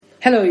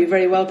Hello, you're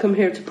very welcome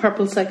here to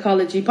Purple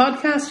Psychology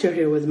Podcast. You're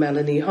here with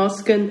Melanie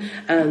Hoskin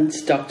and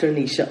Dr.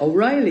 Nisha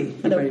O'Reilly.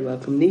 Hello. You're very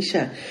welcome,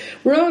 Nisha.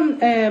 We're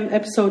on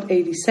episode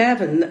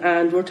 87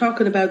 and we're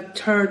talking about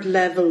third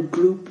level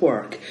group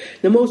work.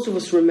 Now, most of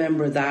us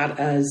remember that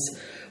as,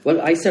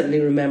 well, I certainly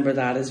remember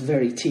that as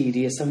very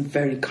tedious and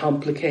very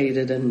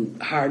complicated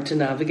and hard to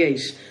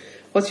navigate.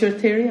 What's your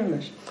theory on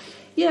it?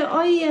 Yeah,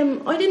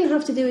 I didn't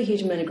have to do a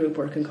huge amount of group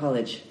work in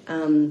college.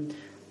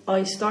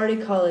 I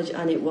started college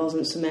and it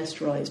wasn't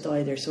semesterised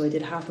either, so I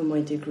did half of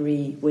my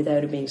degree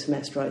without it being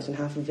semesterised and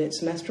half of it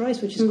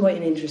semesterised, which is quite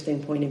an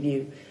interesting point of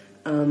view.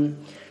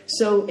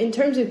 So in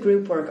terms of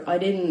group work,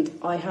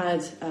 I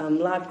had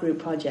lab group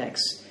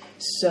projects,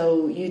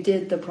 so you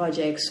did the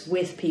projects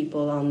with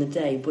people on the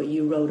day, but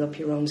you wrote up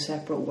your own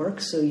separate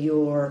work, so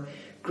your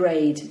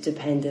grade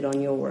depended on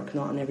your work,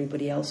 not on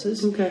everybody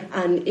else's. Okay.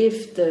 And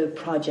if the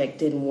project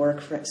didn't work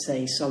for,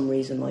 say, some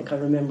reason, like I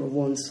remember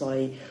once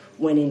I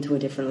went into a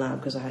different lab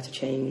because I had to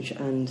change,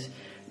 and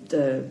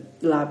the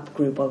lab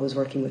group I was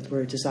working with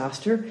were a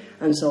disaster,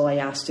 and so I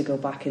asked to go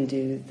back and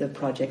do the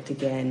project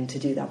again, to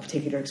do that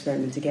particular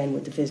experiment again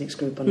with the physics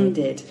group, and I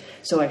did.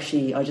 So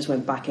actually I just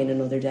went back in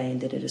another day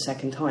and did it a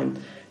second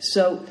time.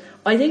 So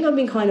I think I've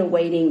been kind of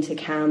waiting to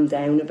calm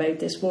down about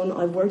this one.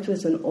 I've worked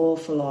with an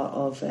awful lot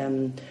of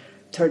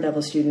third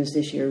level students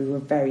this year who were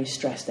very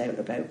stressed out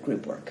about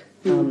group work.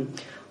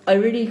 I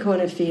really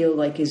kind of feel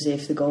like as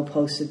if the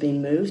goalposts have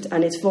been moved.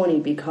 And it's funny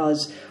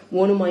because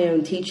one of my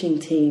own teaching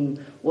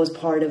team was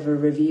part of a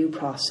review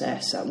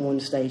process at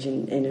one stage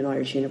in an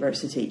Irish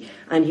university.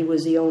 And he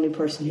was the only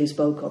person who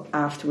spoke up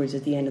afterwards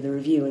at the end of the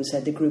review and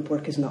said the group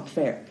work is not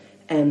fair.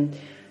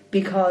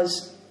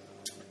 Because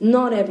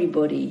not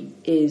everybody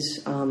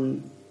is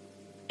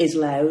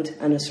loud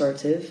and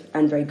assertive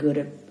and very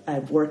good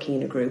at working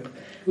in a group.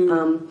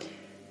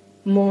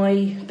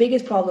 My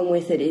biggest problem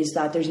with it is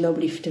that there's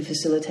nobody to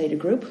facilitate a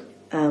group.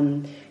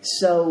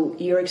 So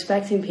you're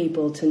expecting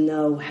people to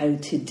know how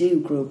to do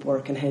group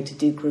work and how to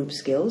do group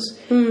skills.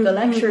 The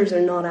lecturers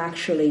are not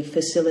actually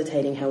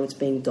facilitating how it's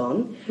being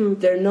done.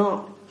 They're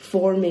not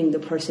forming the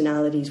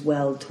personalities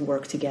well to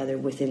work together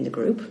within the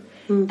group.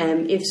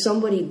 If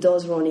somebody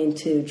does run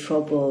into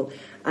trouble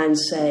and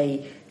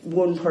say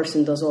one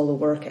person does all the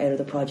work out of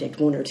the project,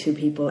 one or two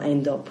people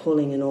end up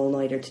pulling an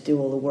all-nighter to do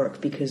all the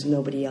work because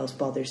nobody else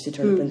bothers to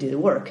turn up and do the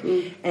work.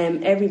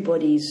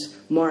 Everybody's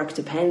mark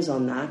depends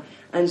on that,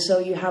 and so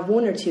you have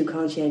one or two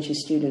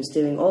conscientious students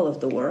doing all of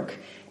the work,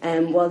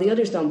 while the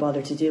others don't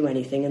bother to do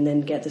anything and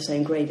then get the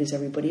same grade as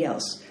everybody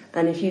else.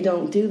 And if you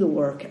don't do the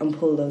work and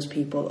pull those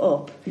people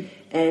up,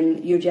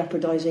 you're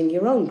jeopardising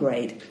your own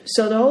grade.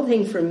 So the whole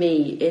thing for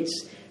me,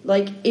 it's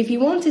like, if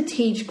you want to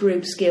teach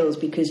group skills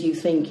because you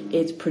think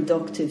it's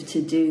productive to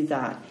do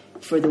that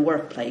for the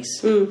workplace,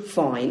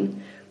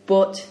 fine.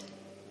 But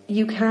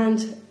you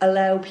can't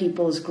allow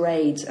people's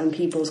grades and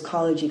people's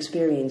college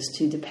experience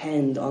to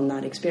depend on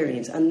that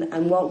experience.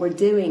 And what we're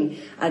doing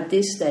at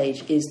this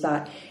stage is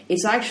that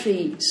it's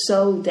actually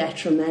so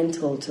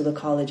detrimental to the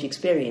college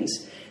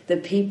experience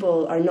that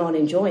people are not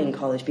enjoying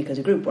college because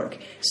of group work.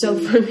 So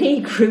for me,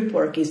 group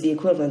work is the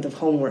equivalent of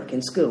homework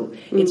in school.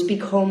 It's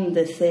become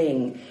the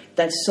thing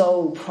that's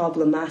so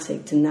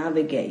problematic to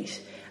navigate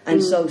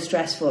and so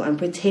stressful, and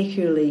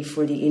particularly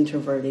for the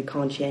introverted,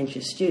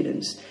 conscientious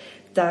students,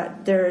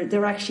 that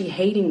they're actually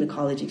hating the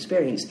college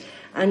experience.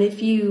 And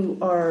if you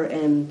are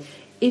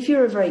if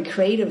you're a very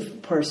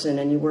creative person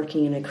and you're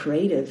working in a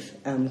creative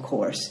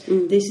course,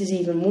 this is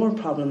even more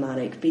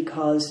problematic,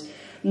 because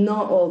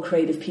not all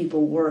creative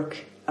people work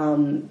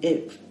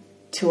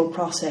to a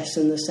process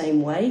in the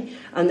same way,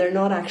 and they're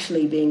not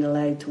actually being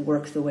allowed to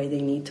work the way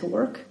they need to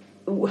work.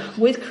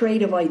 With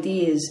creative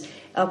ideas,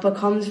 it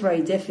becomes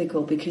very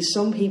difficult because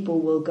some people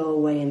will go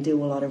away and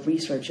do a lot of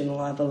research and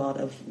will have a lot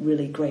of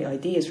really great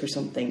ideas for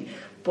something,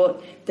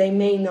 but they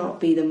may not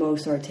be the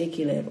most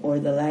articulate or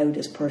the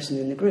loudest person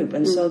in the group,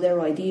 and so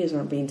their ideas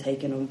aren't being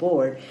taken on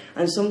board.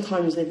 And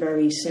sometimes the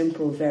very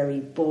simple,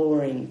 very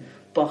boring,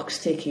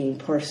 box-ticking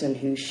person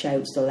who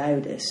shouts the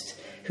loudest,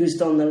 who's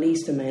done the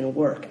least amount of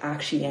work,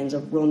 actually ends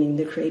up running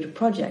the creative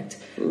project,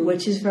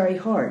 which is very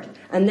hard.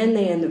 And then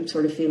they end up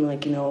sort of feeling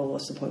like,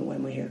 what's the point? Why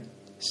am I here?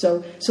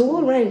 So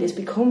all around, it's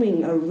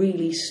becoming a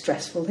really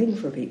stressful thing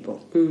for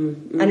people,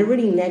 and a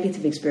really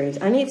negative experience.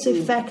 And it's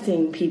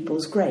affecting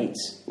people's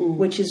grades,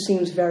 which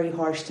seems very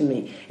harsh to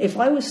me. If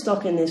I was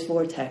stuck in this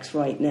vortex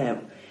right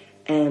now,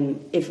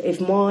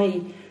 if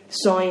my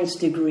science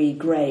degree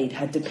grade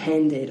had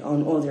depended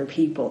on other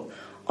people,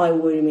 I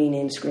would have been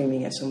in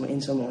screaming at someone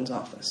in someone's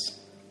office.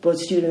 But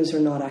students are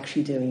not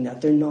actually doing that.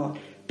 They're not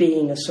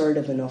being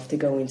assertive enough to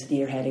go into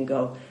their head and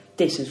go,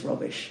 this is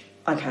rubbish,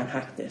 I can't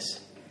hack this.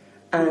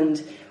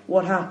 And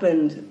what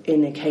happened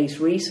in a case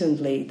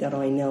recently that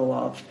I know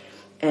of,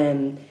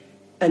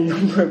 a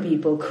number of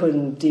people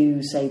couldn't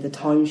do, say, the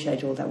time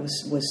schedule that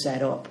was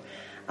set up.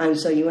 And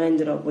so you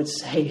ended up with,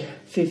 say,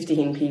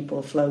 15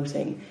 people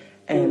floating,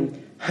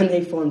 and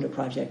they formed a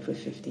project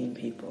with 15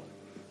 people.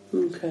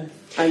 Okay.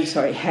 I'm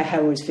sorry,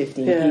 how is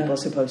 15 people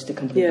supposed to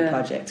complete the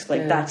project?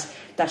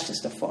 That's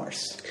just a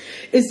farce.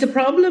 Is the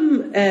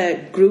problem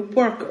group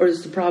work, or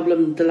is the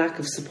problem the lack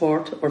of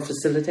support or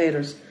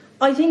facilitators?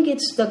 I think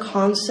it's the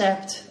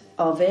concept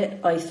of it.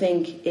 I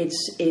think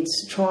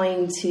it's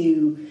trying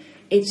to...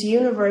 It's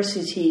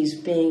universities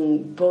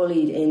being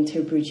bullied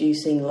into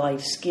producing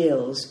life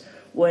skills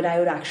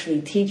without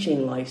actually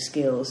teaching life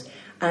skills,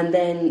 and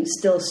then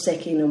still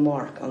sticking a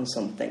mark on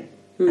something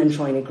and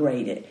trying to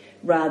grade it,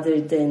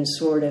 rather than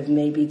sort of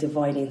maybe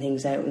dividing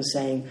things out and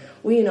saying,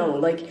 well,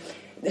 like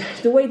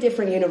the way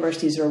different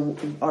universities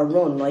are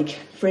run, like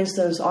for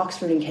instance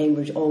Oxford and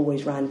Cambridge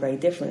always ran very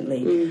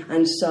differently,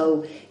 and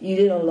so you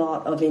did a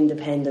lot of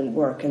independent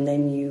work, and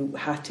then you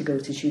had to go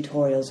to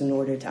tutorials in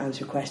order to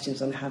answer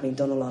questions on having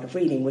done a lot of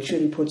reading, which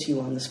really puts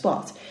you on the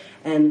spot.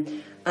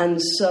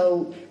 And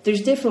so there's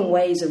different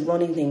ways of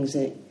running things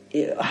that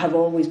have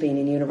always been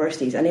in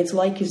universities, and it's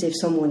like as if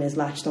someone has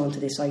latched onto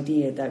this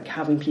idea that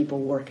having people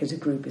work as a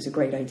group is a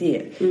great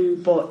idea,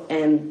 but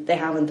they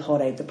haven't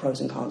thought out the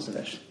pros and cons of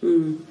it.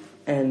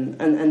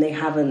 And they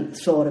haven't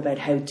thought about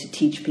how to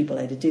teach people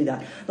how to do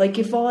that. Like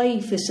if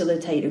I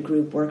facilitate a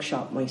group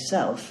workshop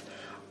myself,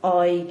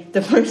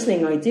 the first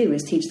thing I do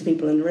is teach the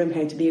people in the room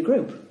how to be a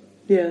group.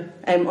 Yeah.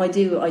 I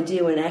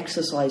do an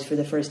exercise for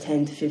the first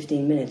 10 to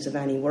 15 minutes of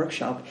any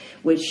workshop,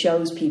 which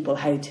shows people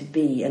how to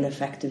be an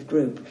effective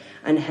group,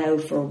 and how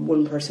for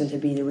one person to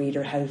be the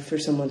reader, how for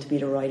someone to be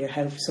the writer,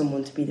 how for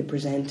someone to be the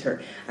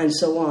presenter, and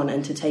so on,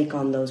 and to take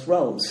on those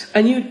roles.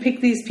 And you'd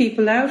pick these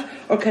people out,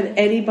 or can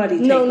anybody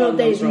take on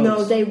those roles?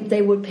 No,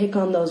 they would pick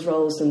on those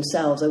roles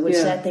themselves. I would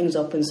set things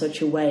up in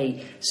such a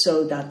way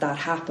so that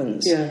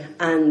happens. Yeah.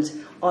 And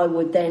I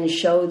would then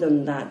show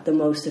them that the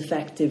most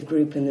effective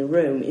group in the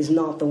room is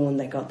not the one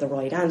that got the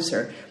right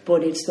answer,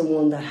 but it's the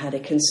one that had a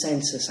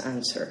consensus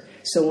answer.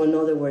 So in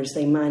other words,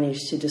 they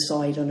managed to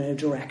decide on a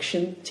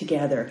direction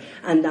together,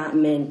 and that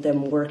meant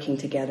them working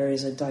together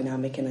as a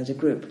dynamic and as a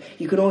group.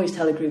 You can always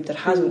tell a group that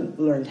hasn't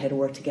learned how to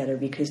work together,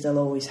 because they'll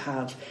always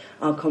have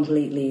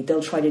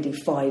they'll try to do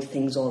 5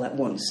 things all at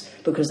once,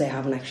 because they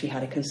haven't actually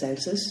had a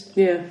consensus.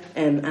 Yeah.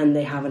 And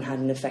they haven't had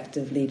an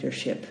effective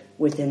leadership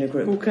within a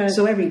group. Okay.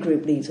 So every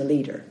group needs a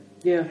leader.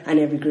 Yeah. And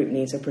every group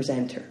needs a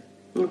presenter.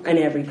 Okay. And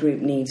every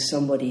group needs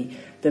somebody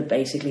that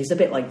basically is a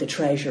bit like the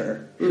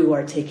treasurer who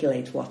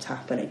articulates what's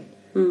happening.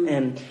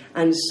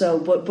 And so,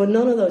 but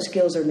none of those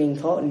skills are being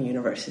taught in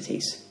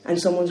universities, and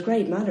someone's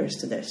grade matters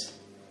to this.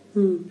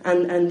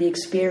 And the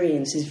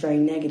experience is very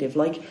negative.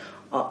 Like,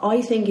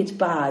 I think it's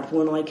bad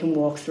when I can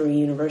walk through a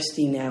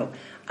university now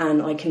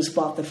and I can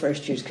spot the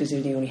first years because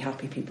they're the only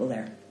happy people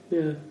there.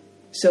 Yeah.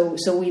 So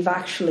we've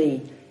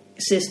actually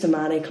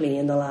systematically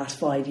in the last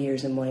 5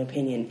 years, in my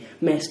opinion,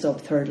 messed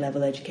up third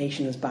level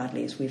education as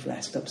badly as we've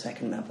messed up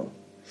second level.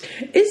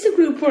 Is the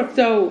group work,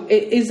 though,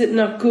 is it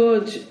not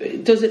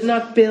good? Does it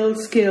not build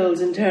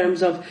skills in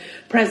terms of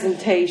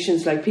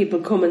presentations, like people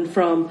coming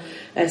from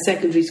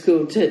secondary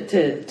school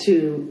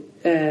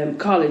to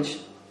college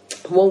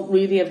won't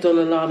really have done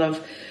a lot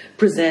of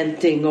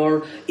presenting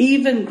or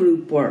even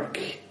group work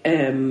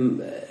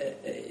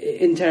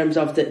in terms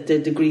of the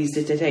degrees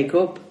that they take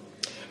up?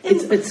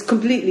 It's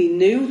completely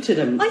new to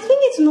them. I think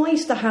it's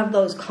nice to have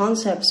those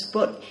concepts,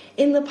 but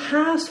in the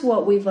past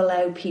what we've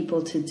allowed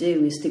people to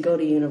do is to go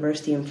to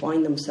university and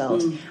find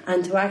themselves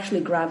and to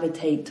actually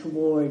gravitate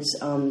towards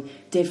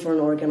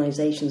different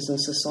organisations and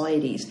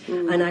societies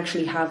and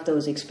actually have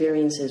those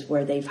experiences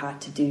where they've had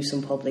to do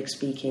some public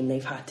speaking,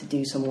 they've had to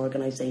do some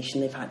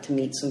organisation, they've had to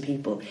meet some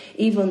people.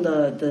 Even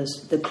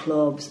the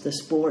clubs, the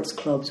sports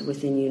clubs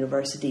within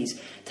universities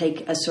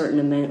take a certain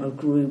amount of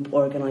group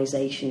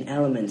organisation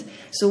element.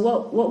 So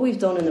what we've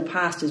done in the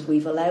past is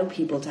we've allowed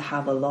people to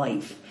have a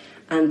life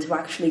and to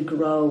actually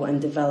grow and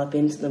develop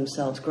into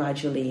themselves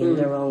gradually in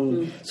their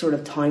own sort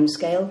of time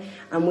scale.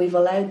 And we've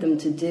allowed them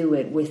to do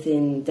it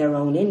within their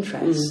own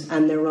interests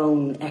and their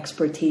own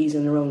expertise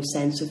and their own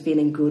sense of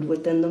feeling good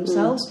within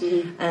themselves.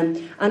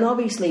 And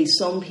obviously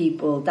some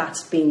people,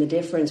 that's been the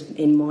difference,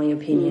 in my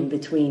opinion,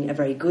 between a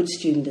very good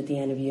student at the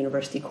end of a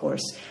university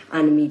course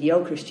and a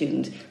mediocre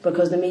student,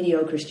 because the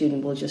mediocre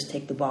student will just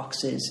tick the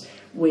boxes,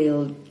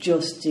 will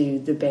just do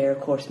the bare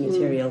course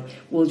material,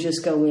 will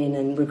just go in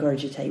and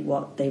regurgitate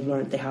what they've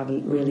learned. They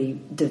haven't really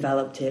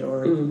developed it or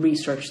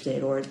researched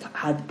it or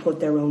had put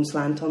their own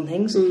slant on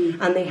things,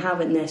 and they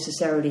haven't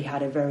necessarily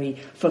had a very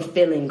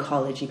fulfilling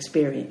college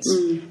experience.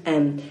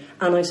 And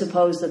I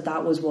suppose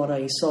that was what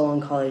I saw in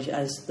college.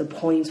 As the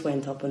points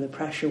went up and the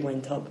pressure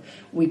went up,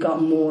 we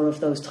got more of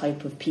those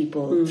type of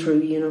people through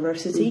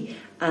university,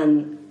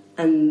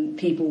 and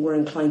people were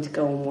inclined to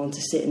go and want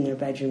to sit in their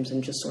bedrooms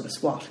and just sort of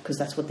squat, because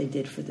that's what they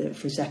did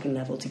for second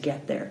level to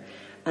get there.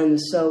 And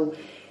so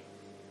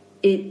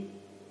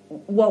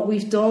what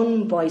we've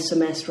done by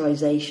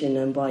semesterization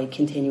and by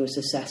continuous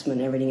assessment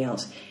and everything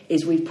else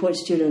is we've put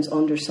students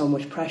under so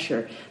much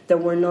pressure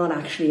that we're not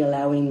actually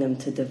allowing them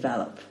to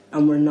develop,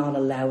 and we're not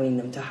allowing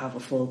them to have a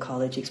full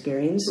college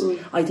experience.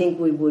 I think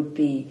we would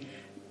be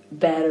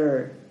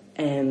better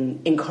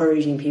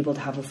encouraging people to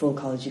have a full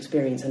college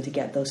experience and to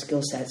get those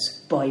skill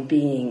sets by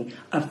being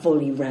a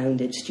fully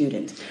rounded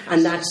student.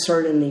 And that's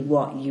certainly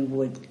what you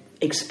would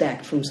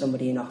expect from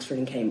somebody in Oxford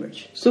and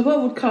Cambridge. So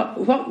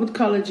what would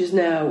colleges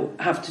now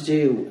have to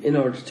do in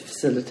order to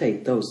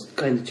facilitate those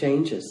kind of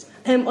changes?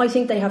 I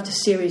think they have to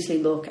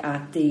seriously look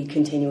at the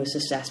continuous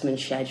assessment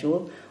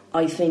schedule.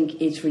 I think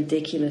it's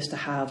ridiculous to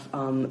have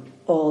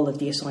all of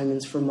the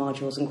assignments for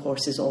modules and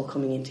courses all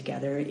coming in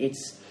together.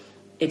 It's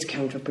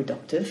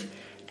counterproductive.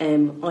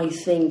 I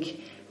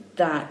think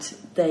that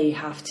they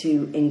have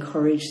to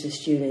encourage the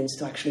students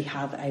to actually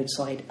have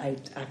outside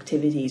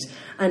activities.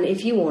 And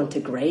if you want to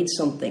grade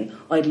something,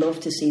 I'd love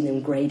to see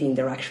them grading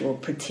their actual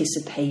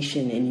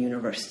participation in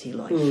university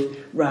life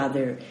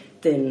rather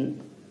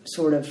than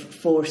sort of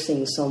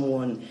forcing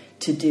someone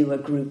to do a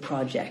group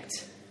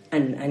project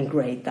and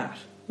grade that.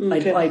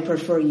 Okay. I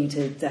prefer you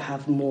to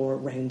have more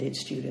rounded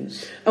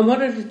students. And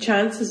what are the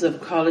chances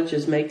of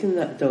colleges making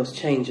those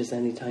changes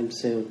anytime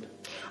soon?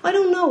 I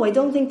don't know. I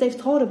don't think they've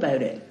thought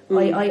about it.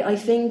 I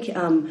think,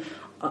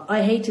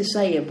 I hate to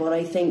say it, but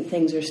I think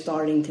things are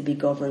starting to be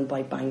governed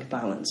by bank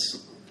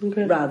balance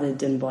rather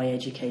than by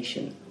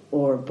education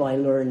or by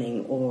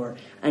learning.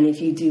 And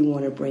if you do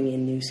want to bring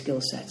in new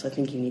skill sets, I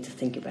think you need to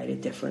think about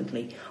it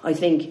differently. I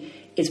think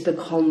it's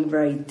become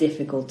very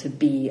difficult to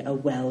be a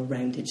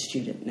well-rounded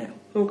student now.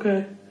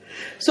 Okay.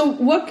 So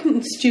what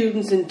can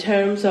students, in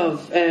terms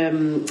of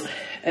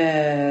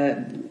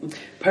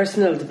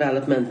personal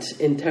development,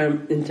 in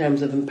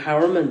terms of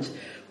empowerment,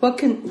 what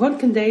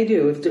can they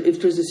do if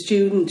there's a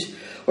student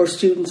or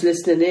students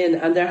listening in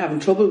and they're having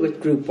trouble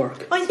with group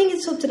work? I think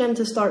it's up to them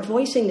to start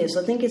voicing this.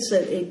 I think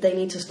they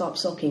need to stop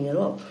sucking it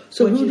up.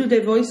 So who do they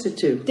voice it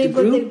to? The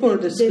group or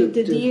the school?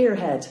 The year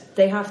head.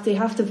 They have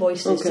to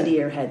voice this to the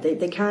year head.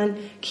 They can't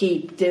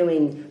keep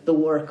doing the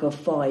work of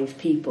 5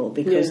 people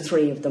because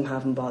 3 of them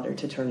haven't bothered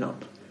to turn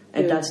up.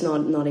 And that's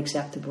not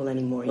acceptable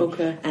anymore.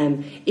 Okay.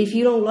 If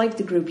you don't like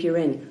the group you're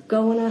in,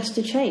 go and ask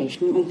to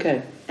change.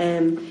 Okay.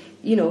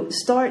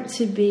 Start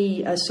to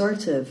be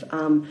assertive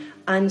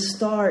and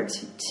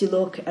start to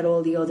look at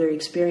all the other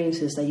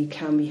experiences that you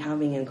can be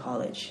having in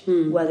college,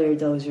 whether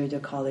those are the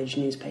college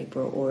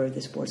newspaper or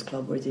the sports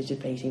club or the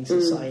debating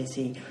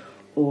society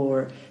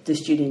or the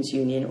students'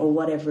 union or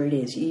whatever it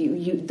is.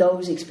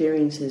 Those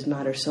experiences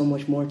matter so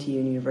much more to you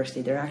in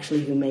university. They're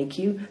actually who make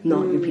you,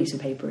 not your piece of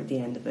paper at the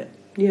end of it.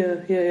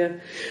 Yeah.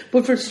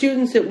 But for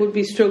students that would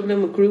be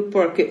struggling with group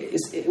work,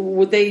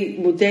 would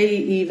they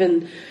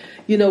even,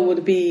 would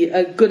it be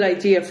a good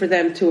idea for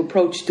them to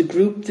approach the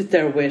group that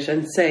they're with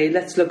and say,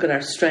 let's look at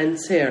our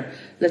strengths here.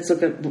 Let's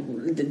look at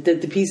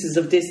the pieces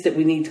of this that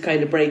we need to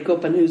kind of break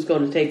up and who's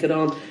going to take it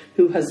on,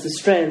 who has the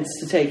strengths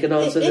to take it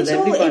on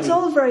everybody... It's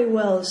all very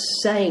well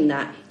saying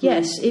that.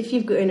 Yes, if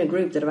you've got in a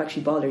group that have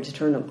actually bothered to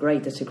turn up,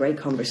 great, that's a great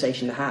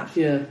conversation to have.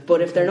 Yeah.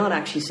 But if they're not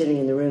actually sitting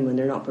in the room and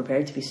they're not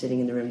prepared to be sitting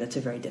in the room, that's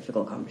a very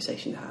difficult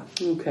conversation to have.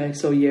 Okay,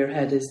 so year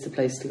head is the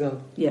place to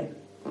go. Yeah.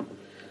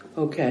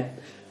 Okay.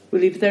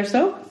 We'll leave it there,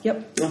 so?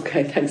 Yep.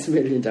 Okay, thanks a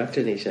million,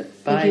 Dr. Nisha.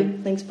 Bye. Thank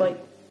you. Thanks, bye.